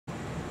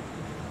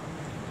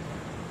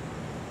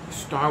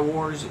Star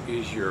Wars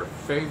is your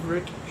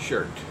favorite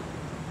shirt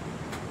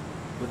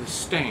with a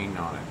stain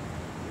on it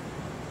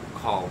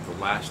called The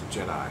Last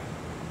Jedi.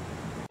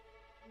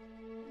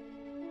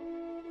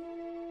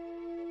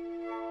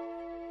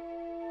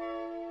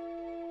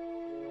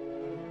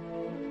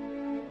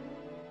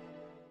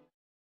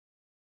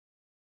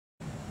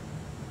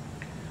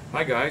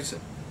 Hi guys,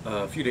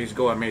 a few days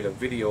ago I made a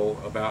video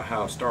about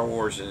how Star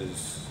Wars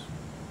is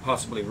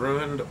possibly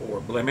ruined or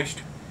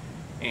blemished,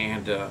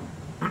 and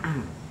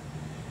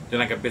then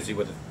I got busy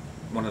with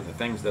one of the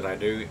things that I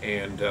do,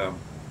 and a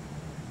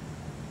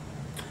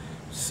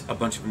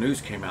bunch of news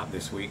came out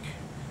this week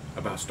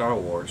about Star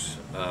Wars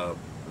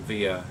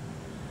via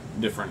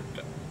different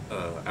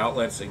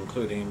outlets,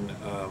 including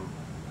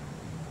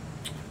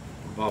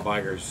Bob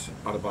Iger's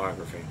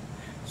autobiography.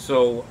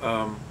 So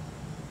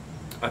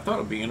I thought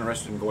it would be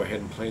interesting to go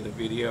ahead and play the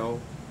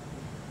video,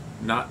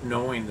 not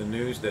knowing the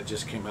news that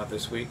just came out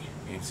this week,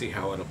 and see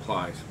how it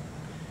applies.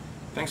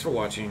 Thanks for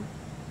watching.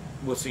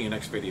 We'll see you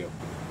next video.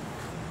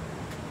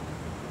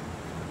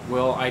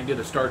 Well, I did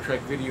a Star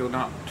Trek video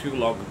not too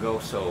long ago,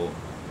 so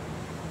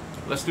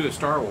let's do a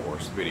Star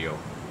Wars video.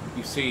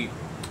 You see,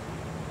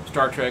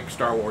 Star Trek,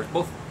 Star Wars,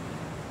 both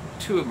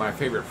two of my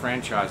favorite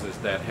franchises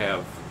that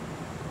have,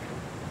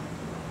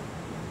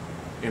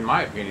 in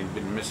my opinion,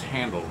 been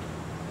mishandled.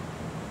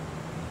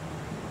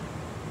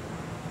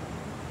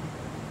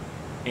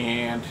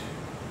 And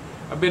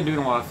I've been doing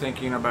a lot of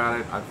thinking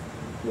about it. I've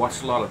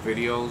watched a lot of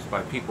videos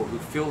by people who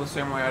feel the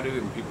same way I do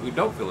and people who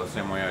don't feel the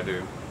same way I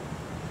do.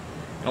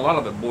 And a lot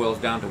of it boils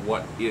down to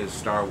what is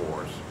Star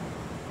Wars.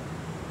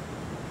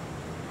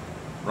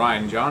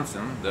 Rian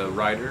Johnson, the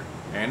writer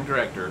and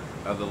director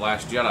of The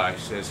Last Jedi,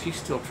 says he's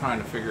still trying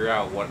to figure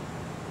out what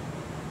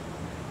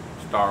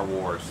Star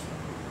Wars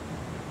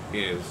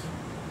is.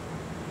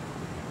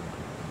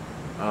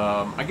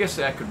 I guess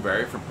that could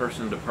vary from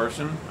person to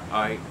person.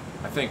 I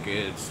think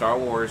Star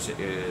Wars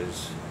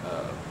is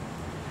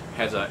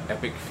has an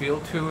epic feel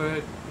to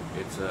it.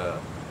 It's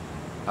a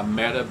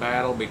meta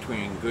battle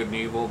between good and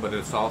evil, but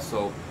it's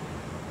also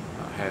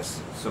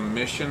has some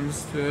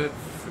missions to it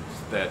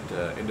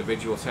that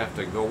individuals have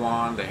to go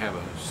on. They have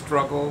a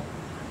struggle.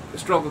 The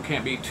struggle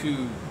can't be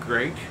too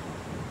great,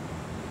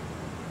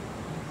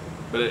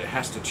 but it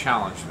has to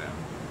challenge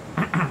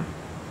them.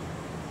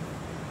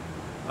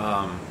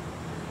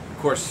 Of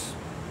course,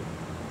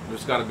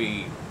 there's got to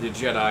be the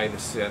Jedi, the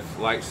Sith,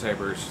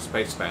 lightsabers,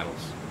 space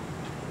battles.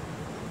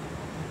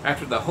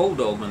 After the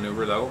Holdo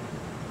maneuver, though,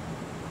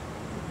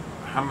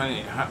 how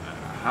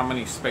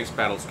many space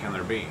battles can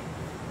there be?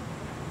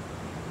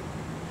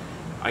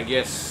 I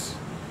guess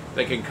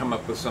they can come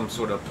up with some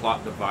sort of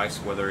plot device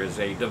where there is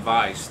a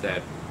device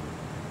that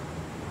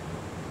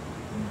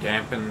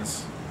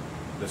dampens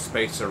the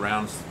space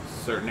around a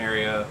certain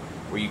area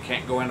where you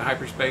can't go into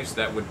hyperspace.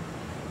 That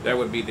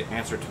would be the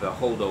answer to the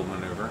Holdo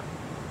maneuver.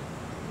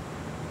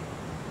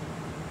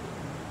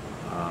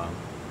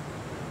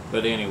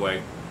 But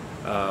anyway,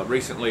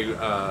 recently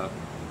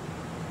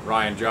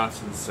Rian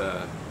Johnson's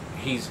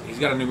he's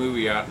got a new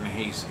movie out, and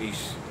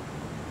he's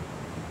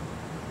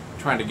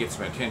trying to get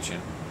some attention.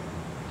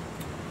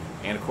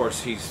 And of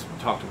course, he's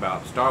talked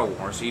about Star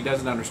Wars. He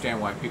doesn't understand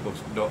why people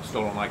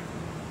still don't like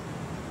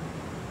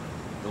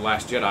The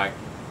Last Jedi.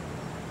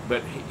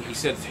 But he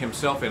said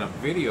himself in a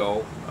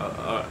video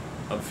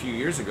a few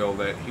years ago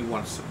that he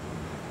wants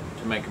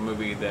to make a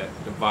movie that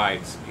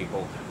divides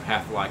people,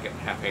 half like it,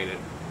 half hate it.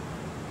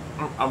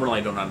 I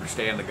really don't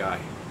understand the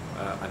guy.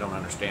 I don't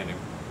understand him.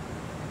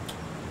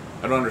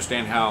 I don't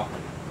understand how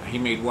he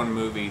made one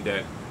movie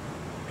that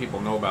people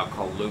know about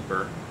called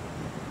Looper.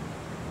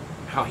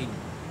 How he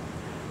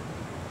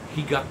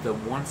got the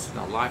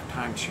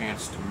once-in-a-lifetime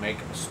chance to make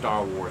a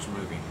Star Wars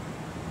movie.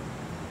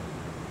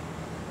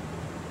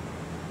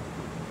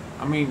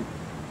 I mean,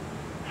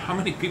 how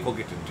many people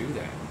get to do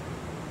that?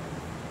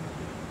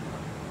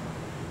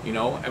 You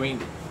know, I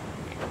mean,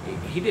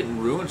 he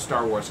didn't ruin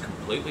Star Wars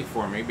completely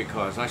for me,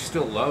 because I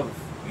still love,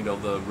 you know,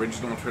 the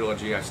original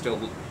trilogy. I still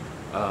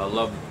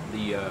love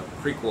the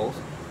prequels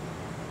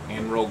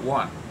and Rogue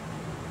One.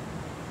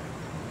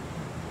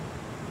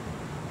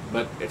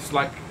 But it's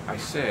like I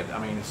said, I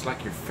mean, it's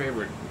like your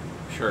favorite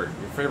shirt,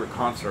 your favorite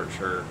concert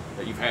shirt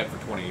that you've had for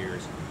 20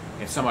 years,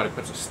 and somebody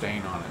puts a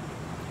stain on it.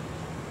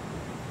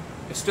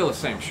 It's still the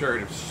same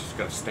shirt, it's just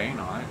got a stain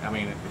on it. I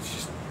mean,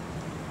 it's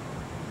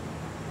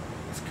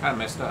kind of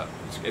messed up.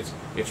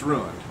 It's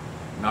ruined.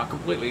 Not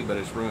completely, but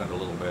it's ruined a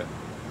little bit.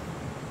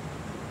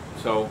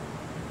 So,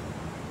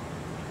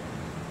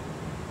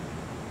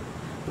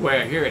 the way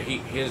I hear it,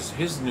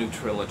 his new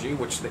trilogy,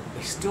 which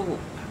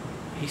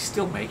he's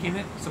still making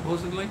it,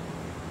 supposedly,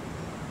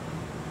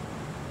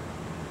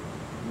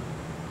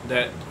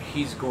 that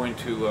he's going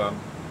to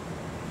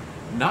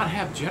not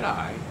have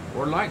Jedi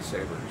or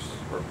lightsabers,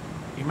 or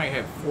he may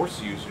have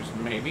Force users,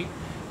 maybe,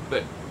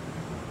 but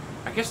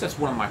I guess that's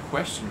one of my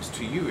questions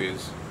to you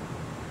is,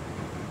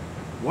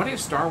 what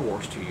is Star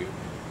Wars to you?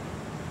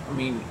 I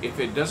mean, if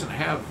it doesn't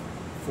have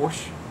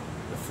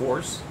the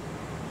Force,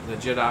 the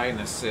Jedi and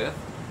the Sith,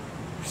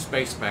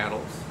 space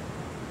battles,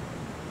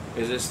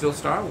 is it still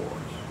Star Wars?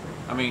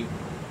 I mean,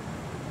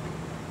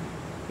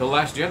 The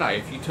Last Jedi,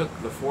 if you took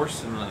the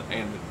Force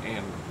and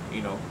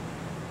you know,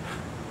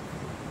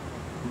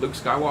 Luke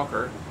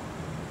Skywalker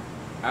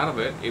out of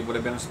it, it would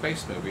have been a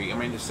space movie. I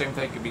mean, the same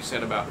thing could be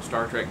said about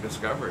Star Trek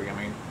Discovery. I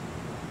mean,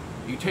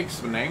 you take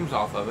some names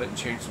off of it and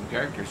change some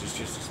characters, it's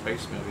just a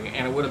space movie,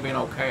 and it would have been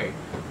okay.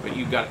 But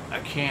you've got a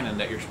canon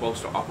that you're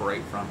supposed to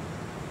operate from.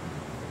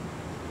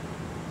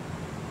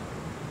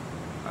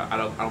 I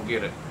don't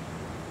get it.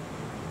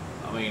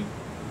 I mean,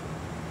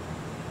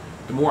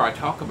 the more I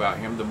talk about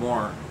him, the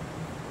more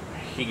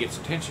he gets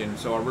attention.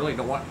 So I really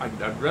don't want.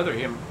 I'd rather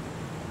him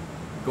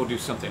go do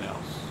something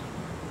else.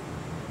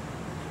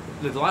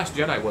 The Last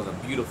Jedi was a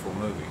beautiful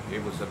movie.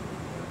 It was a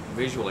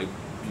visually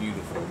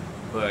beautiful,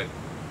 but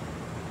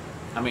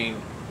I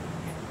mean,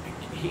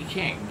 he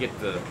can't get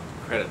the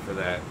credit for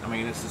that. I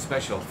mean, it's the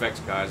special effects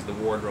guys, the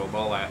wardrobe,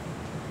 all that.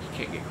 He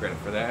can't get credit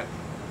for that.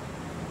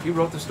 He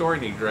wrote the story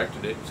and he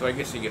directed it, so I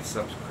guess he gets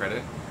some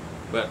credit.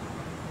 But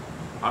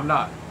I'm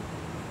not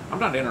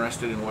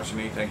interested in watching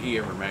anything he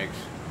ever makes.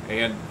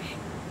 And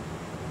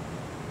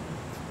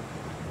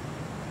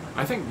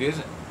I think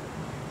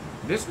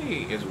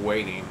Disney is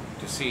waiting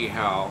to see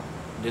how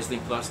Disney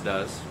Plus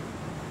does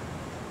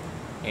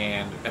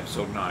and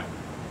Episode 9.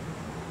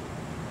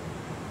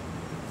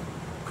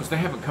 Because they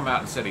haven't come out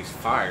and said he's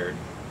fired,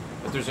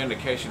 but there's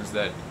indications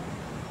that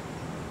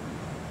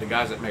the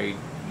guys that made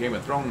Game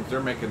of Thrones,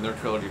 they're making their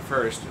trilogy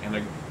first, and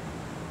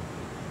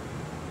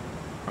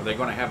are they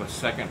going to have a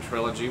second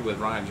trilogy with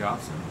Rian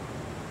Johnson?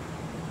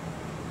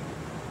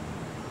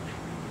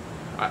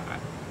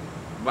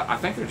 But I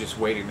think they're just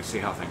waiting to see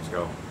how things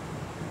go.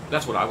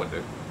 That's what I would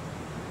do.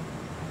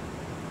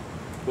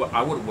 What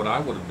I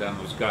would have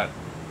done was got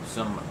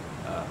some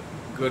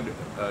good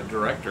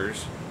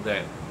directors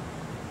that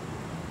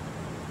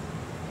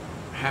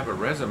have a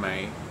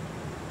resume,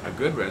 a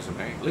good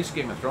resume. At least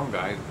Game of Thrones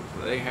guys,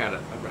 they had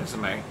a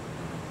resume.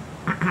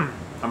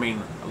 I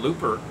mean,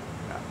 Looper,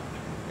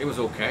 it was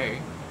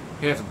okay.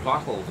 He had some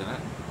plot holes in it.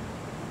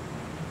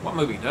 What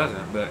movie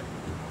doesn't? But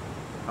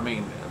I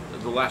mean,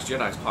 The Last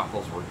Jedi's plot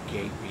holes were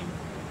gaping.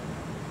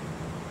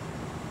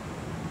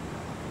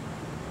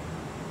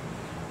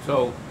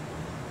 So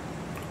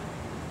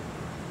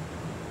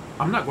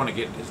I'm not going to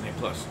get Disney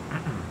Plus.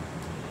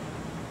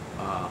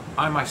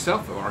 I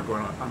myself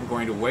I'm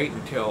going to wait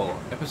until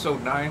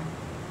Episode 9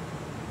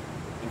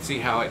 and see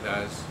how it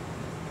does,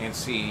 and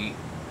see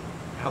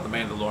how The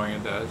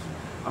Mandalorian does.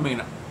 I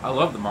mean, I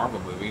love the Marvel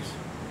movies,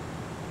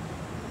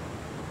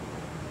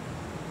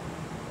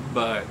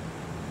 but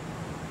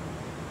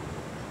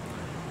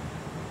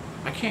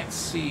I can't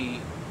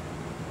see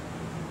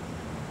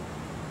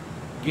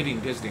getting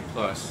Disney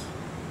Plus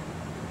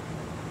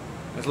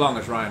as long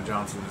as Rian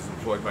Johnson is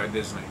employed by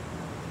Disney.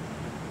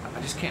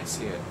 I just can't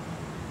see it.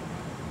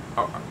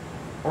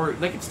 Or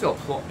they could still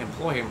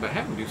employ him, but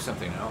have him do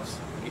something else.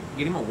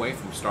 Get him away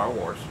from Star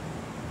Wars.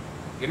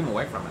 Get him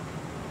away from it.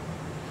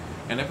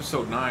 And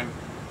Episode 9,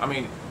 I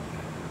mean,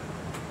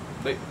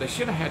 they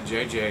should have had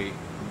JJ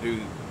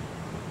do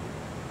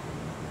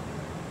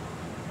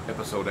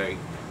Episode 8.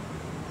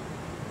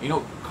 You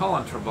know,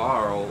 Colin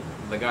Trevorrow,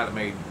 the guy that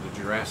made the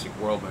Jurassic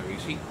World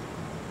movies,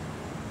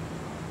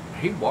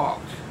 he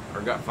walked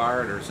or got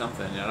fired or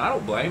something, and I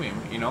don't blame him.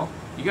 You know,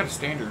 you got to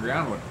stand your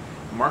ground. With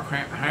Mark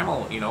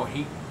Hamill, you know,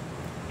 he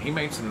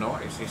made some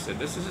noise. He said,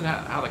 "This isn't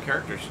how the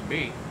character should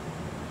be."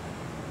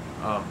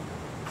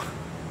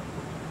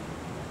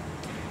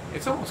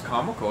 It's almost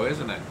comical,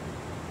 isn't it?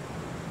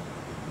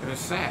 And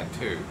it's sad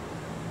too.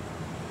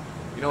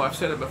 You know, I've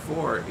said it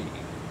before.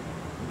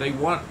 They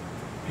want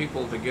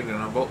people to get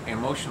an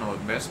emotional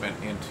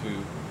investment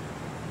into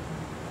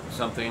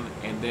something,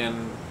 and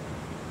then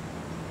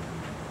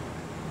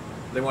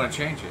they want to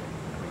change it.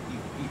 I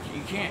mean,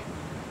 you can't.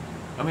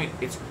 I mean,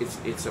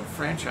 it's a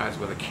franchise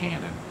with a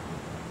canon.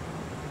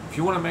 If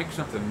you want to make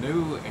something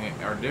new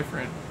or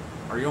different,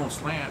 or your own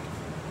slant,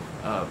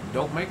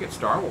 don't make it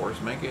Star Wars.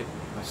 Make it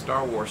a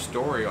Star Wars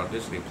story on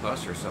Disney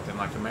Plus or something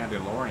like The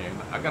Mandalorian.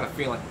 I got a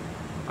feeling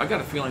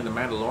The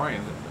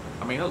Mandalorian.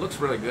 I mean, it looks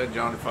really good.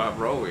 Jon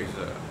Favreau is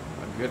a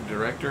good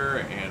director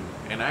and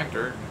an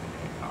actor.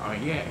 I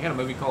mean, he had a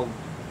movie called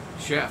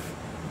Chef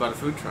about a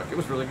food truck. It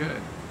was really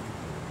good.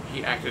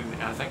 He acted,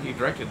 and I think he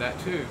directed that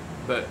too.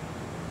 But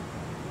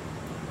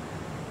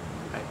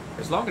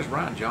as long as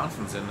Rian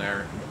Johnson's in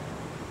there,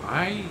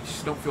 I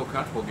just don't feel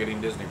comfortable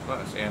getting Disney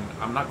Plus, and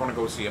I'm not going to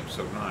go see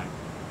Episode 9.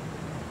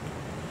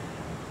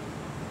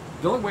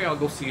 The only way I'll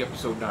go see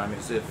Episode 9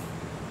 is if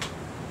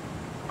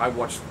I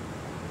watch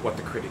what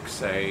the critics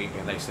say,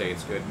 and they say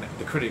it's good.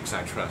 The critics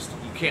I trust.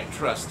 You can't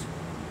trust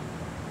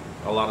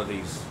a lot of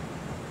these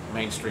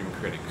mainstream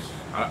critics.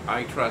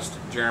 I trust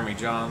Jeremy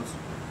Johns,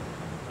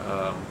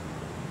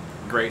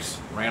 Grace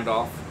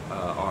Randolph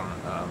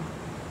on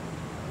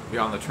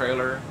Beyond the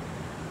Trailer,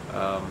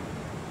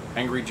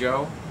 Angry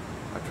Joe.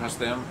 I trust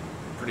them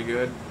pretty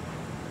good,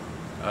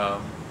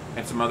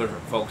 and some other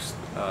folks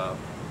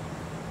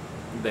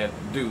that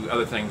do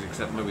other things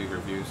except movie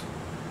reviews.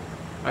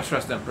 I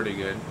trust them pretty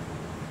good.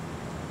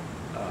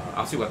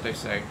 I'll see what they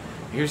say.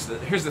 Here's the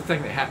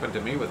thing that happened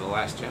to me with The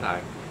Last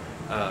Jedi.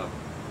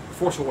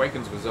 Force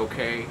Awakens was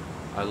okay.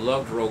 I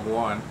loved Rogue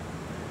One.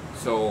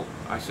 So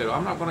I said,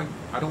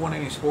 I don't want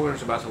any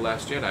spoilers about The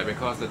Last Jedi,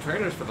 because the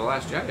trailers for The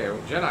Last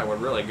Jedi were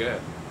really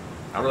good.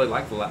 I really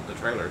liked the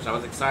trailers. I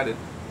was excited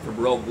for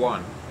Rogue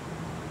One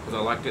because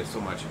I liked it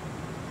so much.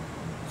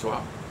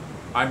 So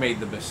I made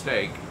the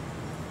mistake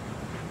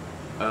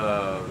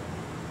of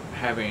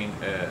having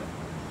a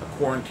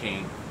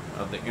quarantine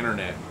of the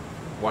internet,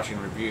 watching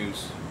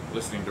reviews,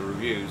 listening to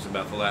reviews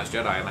about The Last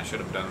Jedi, and I should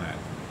have done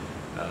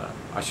that.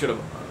 I should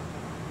have,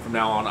 from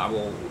now on, I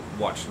will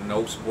watch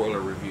no spoiler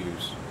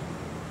reviews,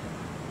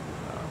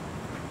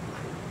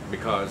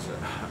 because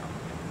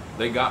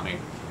they got me.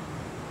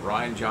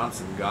 Ryan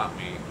Johnson got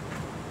me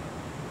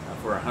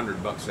for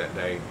 $100 that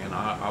day, and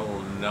I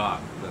will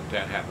not let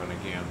that happen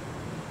again.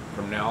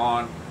 From now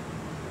on,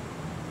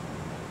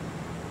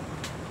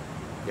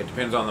 it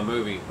depends on the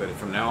movie, but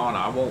from now on,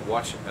 I won't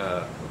watch,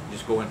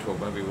 just go into a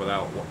movie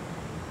without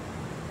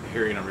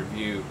hearing a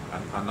review,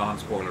 a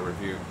non-spoiler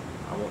review.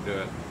 I won't do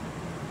it.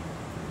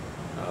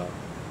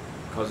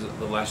 Because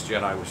The Last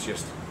Jedi was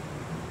just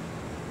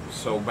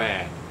so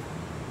bad.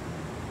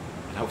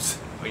 And I was,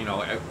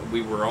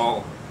 we were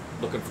all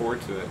looking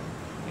forward to it,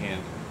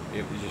 and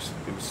it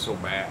was so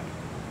bad.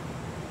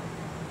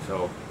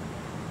 So,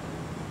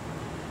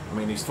 I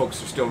mean, these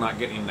folks are still not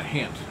getting the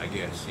hint, I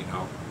guess,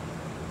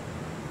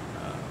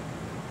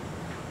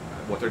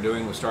 what they're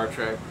doing with Star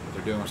Trek, what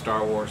they're doing with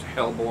Star Wars,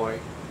 Hellboy.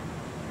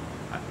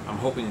 I'm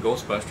hoping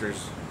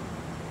Ghostbusters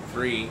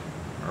 3,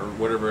 or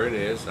whatever it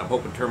is. I'm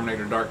hoping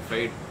Terminator Dark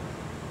Fate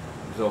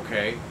is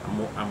okay.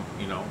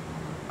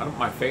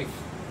 My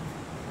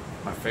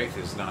faith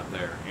is not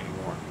there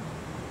anymore.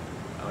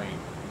 I mean,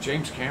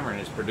 James Cameron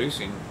is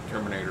producing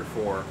Terminator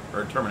 4,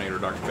 or Terminator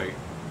Dark Fate.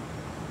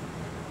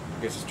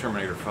 I guess it's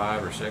Terminator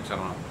 5 or 6, I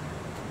don't know.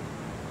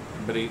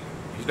 But he's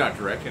not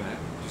directing it,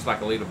 just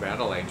like Alita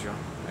Battle Angel.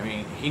 I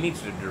mean, he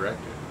needs to direct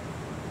it.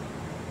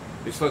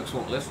 These folks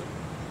won't listen.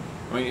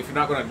 I mean, if you're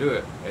not going to do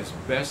it as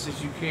best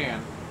as you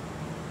can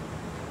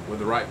with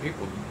the right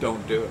people,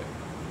 don't do it.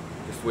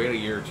 Just wait a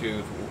year or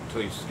two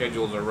until your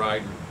schedules are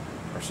right,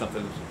 or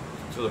something,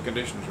 until the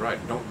conditions are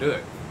right. Don't do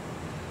it,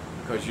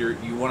 because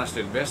you want us to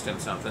invest in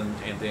something,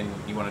 and then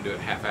you want to do it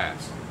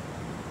half-assed.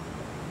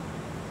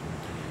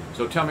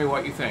 So tell me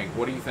what you think.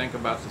 What do you think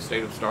about the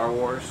state of Star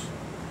Wars?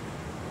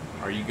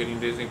 Are you getting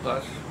Disney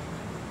Plus?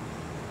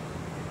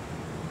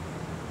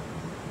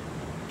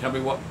 Tell me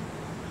what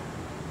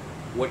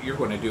you're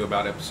going to do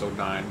about Episode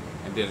 9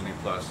 and Disney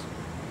Plus.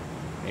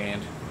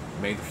 And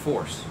may the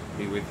Force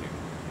be with you.